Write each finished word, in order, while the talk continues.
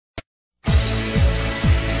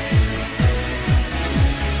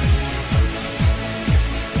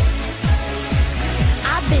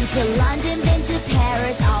to London, been to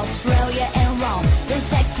Paris, Australia, and Rome. There's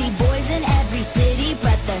sexy boys in every city,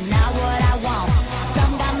 but they're not what I want.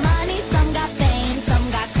 Some got money, some got fame, some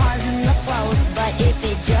got cars and the clothes. But if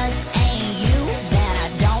it just ain't you, then I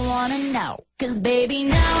don't wanna know. 'Cause baby,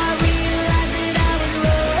 now I realize that I was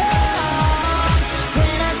wrong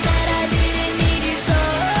when I said I didn't need you so.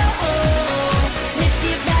 Miss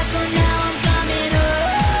you back, so now I'm coming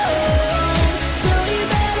home. So you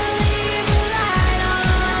better leave the light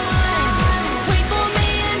on. Wait for me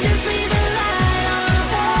and just leave the light on.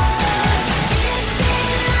 It's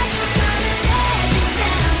been like a permanent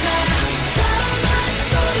December, so much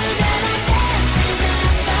colder than I can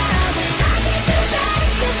remember. When I get you back,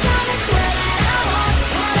 this time I swear that I won't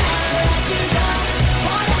ever let you go,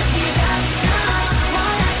 won't let you go, no,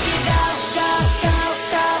 won't let you go, go, go,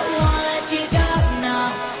 go, won't let you go, no,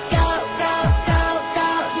 go, go, go, go,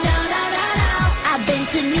 no, no, no, no. I've been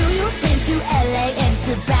to New York, been to LA, and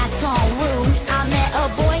to Baton Rouge. I met a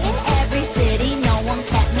boy in every city, no one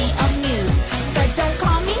kept me amused. But don't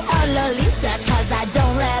call me a Lolita, 'cause I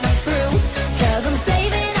don't let them through. 'Cause I'm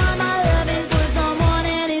saving all my loving for someone,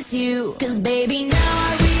 and it's you. 'Cause baby, now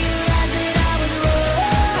I realize that I was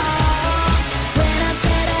wrong when I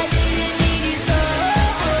said I didn't need you so.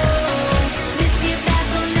 Miss you back,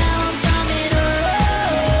 so now I'm coming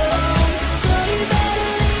home. So you better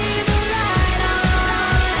leave the light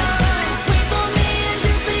on. Wait for me and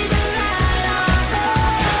just leave the light on.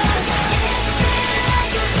 It's been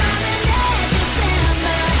like a permanent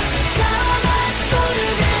December, so much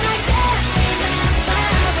colder than I can remember.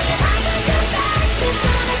 When I get you back, this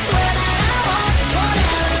time I swear that I won't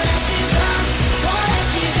ever let you go, won't let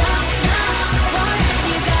you go, no, won't let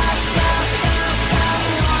you go, go, go, go,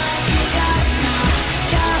 won't let you go, no,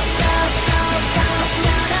 go, go, go, go,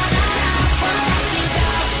 no, no, no, no, won't let you go,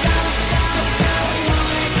 go, go, go, won't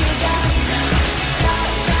let you go, no, go,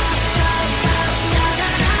 go, go, go, no, no,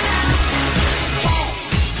 no, no. Hey,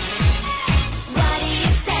 what do you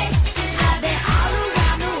say? I've been all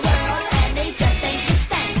around the world and they just ain't the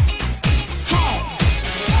same. Hey,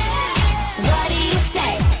 what do you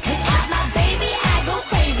say? Without my baby I go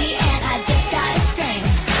crazy and I just gotta scream.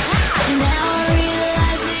 Now I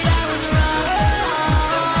realize that I was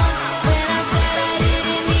wrong when I said I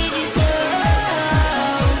didn't need you so.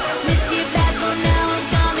 Miss you bad, so now I'm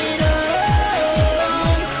coming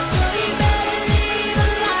home. So you better leave a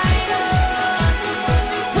light on.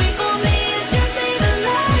 Wait for me and just leave a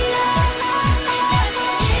light on.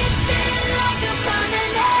 It's been like a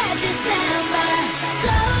permanent December,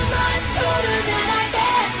 so much colder than I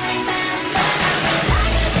can remember. When I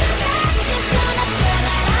get you back, this time I swear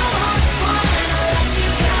that I won't ever let you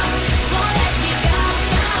go, won't let you go,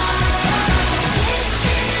 no. It's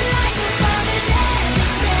been like a permanent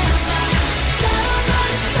December, so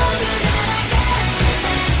much colder than I can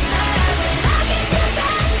remember. When I get you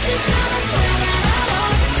back, this time I swear that I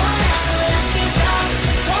won't ever let you go,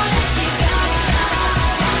 won't let you go, no.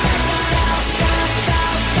 Won't let you go, go, go,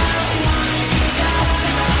 go, won't let you go,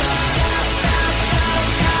 no. Go, go, go,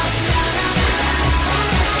 go, no, no, no, no. Won't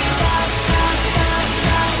let you go, go, go,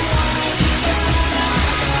 go, won't let you go, no.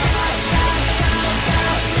 Go, go, go, go,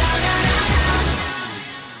 no, no, no, no.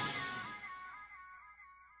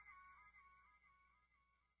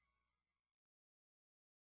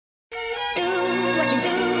 Do what you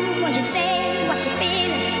do, what you say, what you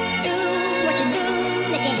feel. Do what you do,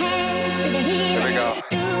 let your hands do the healing. Here we go.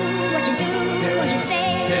 Do what you do, what you say,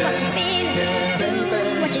 what you feel. Do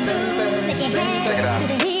what you do, let your Check it out. hands do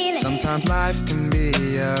the healing. Sometimes life can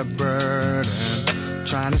be a burden,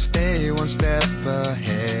 trying to stay one step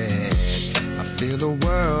ahead. I feel the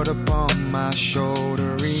world upon my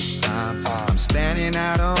shoulder each time I'm standing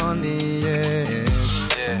out on the edge.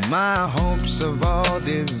 My hopes have all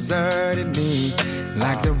deserted me,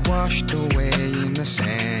 like they're washed away in the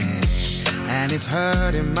sand. And it's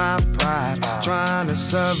hurting my pride, trying to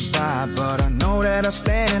survive, but I know that I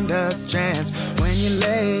stand a chance when you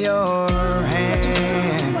lay your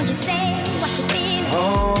hand. What you say, what you feel.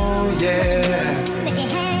 Oh yeah, Let your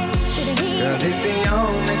hands do the healing. 'cause it's the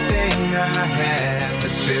only thing I have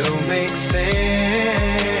that still makes sense.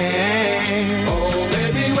 Oh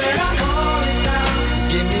baby, when I'm falling down,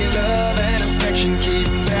 give me love and affection, keep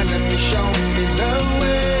telling me, show me the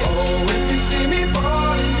way. Oh, if you see me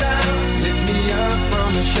falling down, lift me up from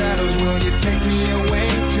the shadows, will you take me away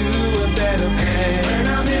to a better place? When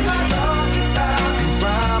I'm in my darkest hour, be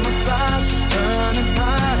by my side to turn the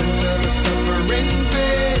tide until the suffering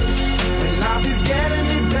fades. When life is getting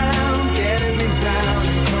me down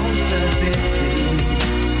and close to defeat,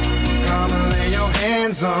 come and lay your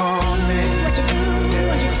hands on me. What you do,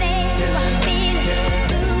 what you say, what you feel.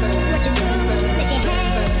 Do what you do, let your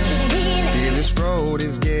hands do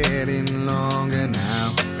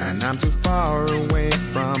I'm too far away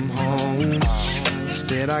from home.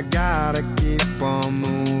 Instead I gotta keep on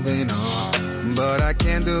moving on, but I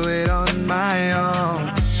can't do it on my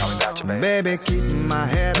own. Baby, keep my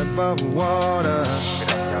head above water,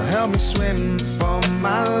 help me swim for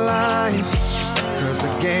my life. Cause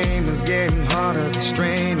the game is getting harder, the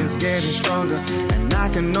strain is getting stronger, and I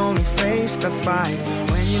can only face the fight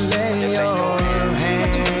when you lay your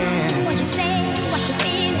hands. What you say, what you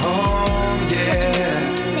feel. Oh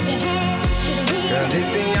yeah. Cause it's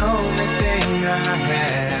the only thing I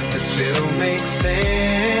have that still makes sense.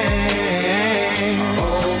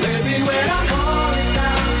 Oh baby, when I'm falling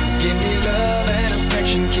down, give me love and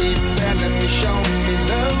affection, keep telling me, show me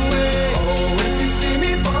the way. Oh, if you see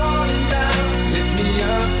me falling down, lift me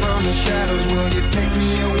up from the shadows, will you take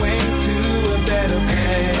me away to a better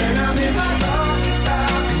place? When I'm in my darkest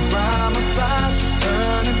hour, be by my side to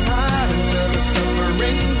turn the tide until the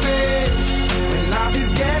suffering fades. When life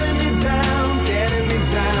is getting me down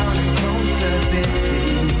and close to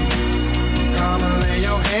defeat, come and lay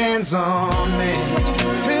your hands on me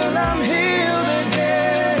till I'm healed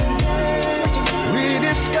again.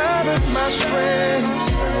 Rediscovered my strengths,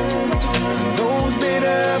 and those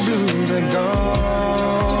bitter blues are gone.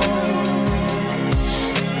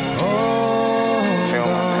 Oh, feel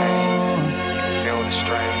my pain, feel the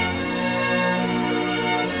strain.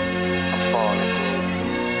 I'm falling.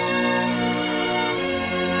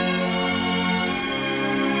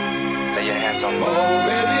 Lay your hands on me. oh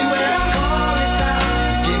baby, when I'm falling down,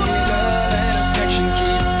 give me love and affection,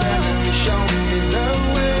 keep telling me, show me the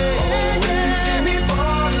way. Oh, if you see me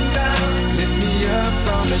falling down, lift me up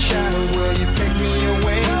from the shadows, will you take me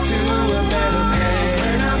away to a better place?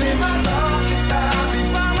 When I'm in my darkest hour, be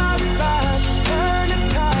by my side to turn the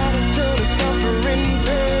tide until the suffering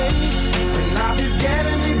fades. When life is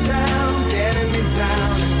getting me down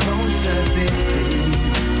and close to defeat,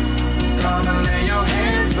 come and lay your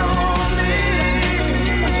hands on me.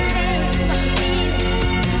 What you say, what you feel.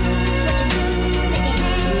 What you do, make your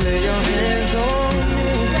hand. Lay your hands on me.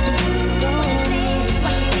 What you do, what you say,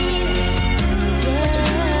 what you feel. What you do,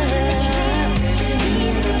 make your hand.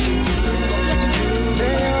 What you do, what you do, what you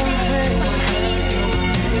say, what you feel.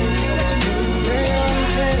 What you do, make your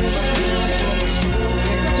hand. What you do,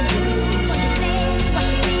 what you say, what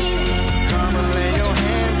you feel. Come and lay your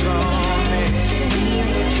hands on me.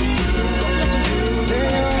 What you do, what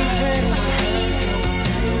you say, what you feel.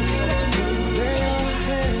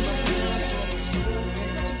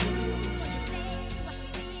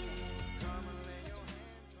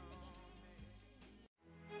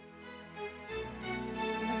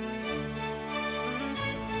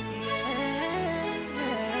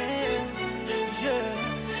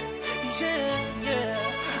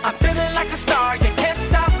 I'm feeling like a star, you can't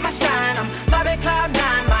stop my shine. I'm loving cloud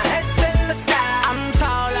nine, my head's in the sky. I'm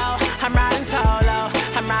solo, I'm riding solo,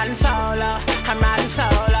 I'm riding solo, I'm riding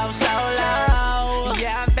solo, solo.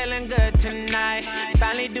 Yeah, I'm feeling good tonight,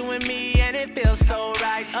 finally doing me and it feels so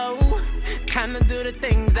right. Oh, time to do the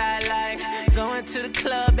things I like, going to the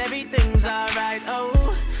club, everything's alright.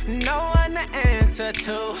 Oh, no one to answer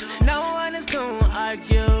to, no one is gonna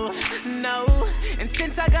argue, no. And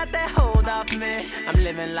since I got that hold off me, I'm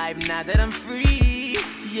living life now that I'm free,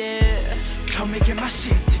 yeah. Told me get my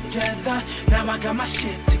shit together, now I got my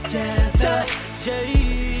shit together,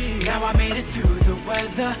 yeah. Now I made it through the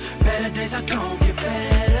weather, better days are gon' get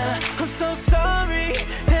better. I'm so sorry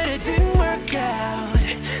that it didn't work out,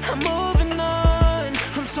 I'm moving on.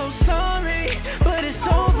 I'm so sorry, but it's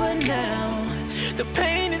over now, the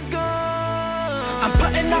pain is gone. I'm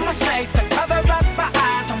putting on my shades to cover up my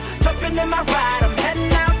eyes, I'm jumping in my ride, I'm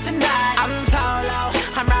heading out tonight. I'm solo,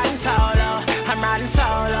 I'm riding solo, I'm riding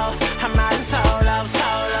solo, I'm riding solo,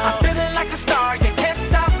 solo. I'm feeling like a star, you can't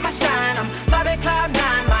stop my shine. I'm loving cloud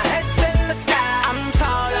nine, my head's in the sky. I'm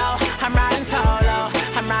solo, I'm riding solo,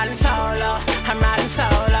 I'm riding solo, I'm riding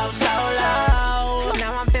solo, solo.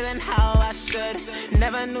 Now I'm feeling how I should,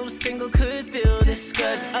 never knew single could feel this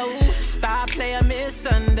good. Oh, star player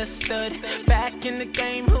misunderstood, back in the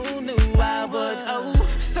game, who knew I would. Oh,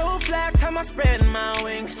 so flat, time I spread my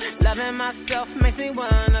wings, loving myself makes me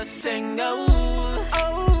wanna sing. Oh,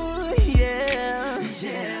 oh, yeah,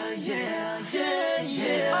 yeah, yeah, yeah,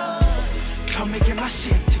 yeah. Told me get my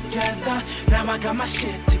shit together, now I got my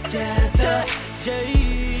shit together,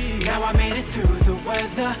 yeah. Now I made it through the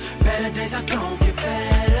weather, better days are gon' get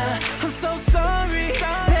better. I'm so sorry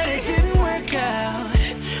that it didn't work out,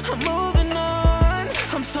 I'm moving on.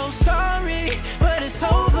 I'm so sorry, but it's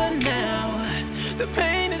over now, the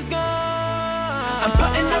pain is gone. I'm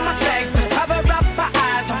putting on my shades to cover up my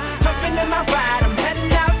eyes, I'm jumping in my ride, I'm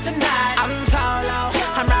heading out tonight. I'm solo,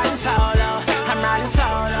 I'm riding solo, I'm riding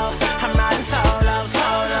solo,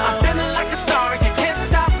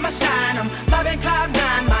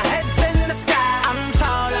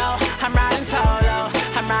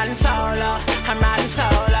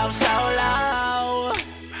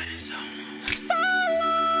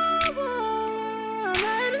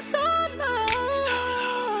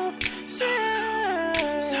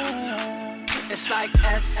 It's like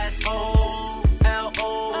S-O-L-O-S-O-L-O-S-O-L-O.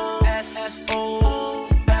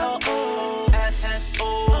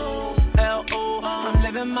 I'm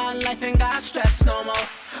living my life, ain't got stress no more.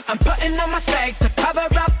 I'm putting on my shades to cover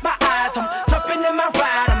up my eyes. I'm jumping in my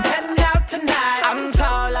ride, I'm heading out tonight. I'm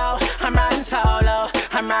solo, I'm riding solo,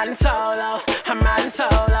 I'm riding solo, I'm riding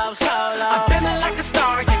solo, solo. I'm feeling like a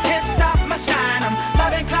star, you can't stop my shine. I'm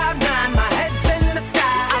loving cloud nine, my head's in the sky.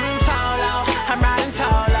 I'm solo, I'm riding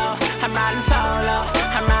solo, I'm riding solo,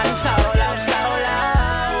 I'm riding solo, solo.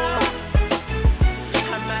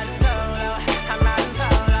 I'm riding solo, I'm riding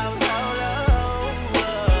solo, solo.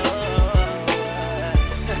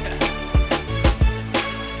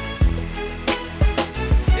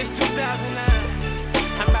 It's 2009.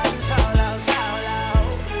 I'm riding solo, solo.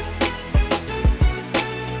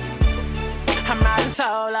 I'm riding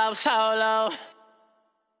solo, solo.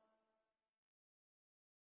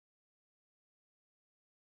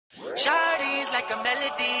 Shawty's like a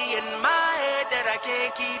melody in my head that I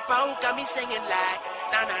can't keep out. Got me singing like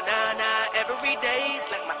na na na na every day's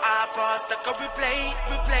like my iPod stuck on replay,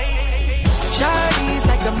 replay. Shawty's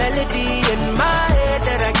like a melody in my head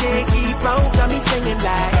that I can't keep out. Got me singing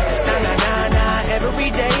like na na na na every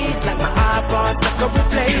day's like my iPod stuck on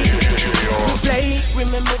replay, replay.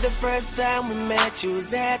 Remember the first time we met? You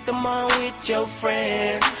was at the mall with your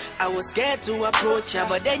friend. I was scared to approach ya,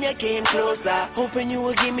 but then you came closer, hoping you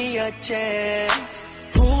would give me a chance.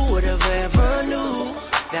 Who would have ever knew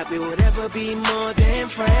that we would ever be more than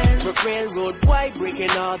friends? We're railroad white,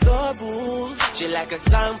 breaking all the rules. She like a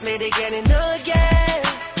song played again and again.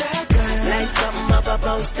 That girl, like something off a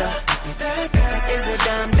poster. That girl is a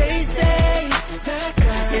dime, they say. That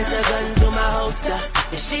girl is a gun to my holster,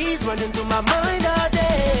 and she's running through my mind all day.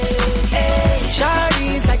 Hey,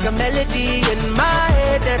 Shawty's like a melody in my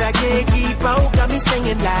head that I can't keep out. Got me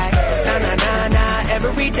singing like na na na na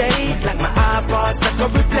every day's like my iPod stuck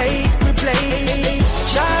on replay, replay.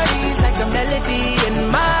 Shawty's like a melody in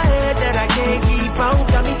my head that I can't keep out.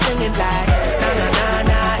 Got me singing like na na na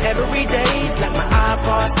na every day's like my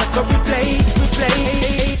iPod stuck on replay,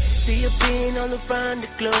 replay. See you being on the front of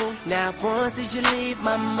the globe. Now once did you leave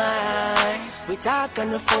my mind? We talk on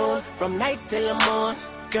the phone from night till the morning.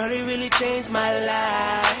 Girl, it really changed my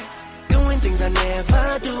life. Doing things I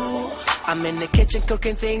never do. I'm in the kitchen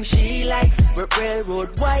cooking things she likes. We're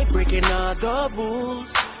railroad white, breaking all the rules.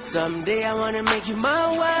 Someday I wanna make you my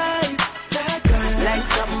wife. That girl, like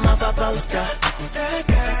something off a poster. That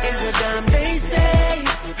girl is a dime, they say.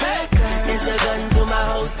 That girl is a gun to my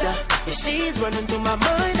holster, and she's running through my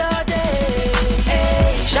mind all day.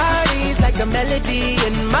 Hey, Shawty's like a melody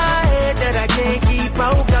in my head that I can't keep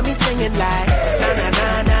out. Got me singing like na na na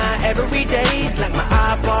na every day's like my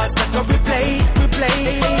iPod stuck on replay,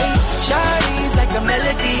 replay. Shawty's like a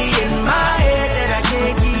melody in my head that I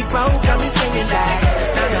can't keep out. Got me singing like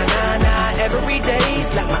na na na na every day's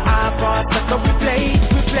like my iPod stuck on replay,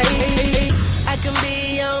 replay. I can be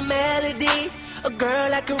your melody, a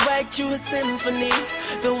girl I could write you a symphony,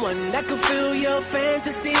 the one that could fill your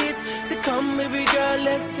fantasies. So come baby girl,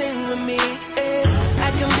 let's sing with me. I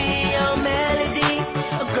can be your melody,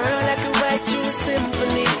 a girl I could write you a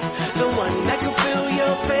symphony, the one that could fill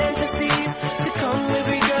your fantasies. So come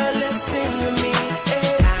baby girl, let's sing with me.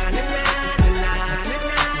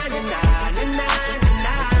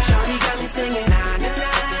 Shawty got me singing.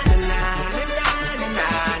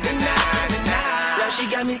 She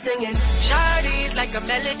got me singing. Shawty's like a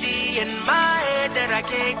melody in my head that I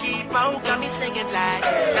can't keep out. Got me singing like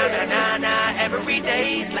na na na na every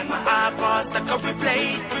day's like my iPod stuck on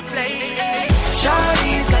replay, replay.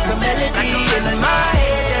 Shawty's like a melody in my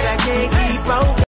head that I can't keep out.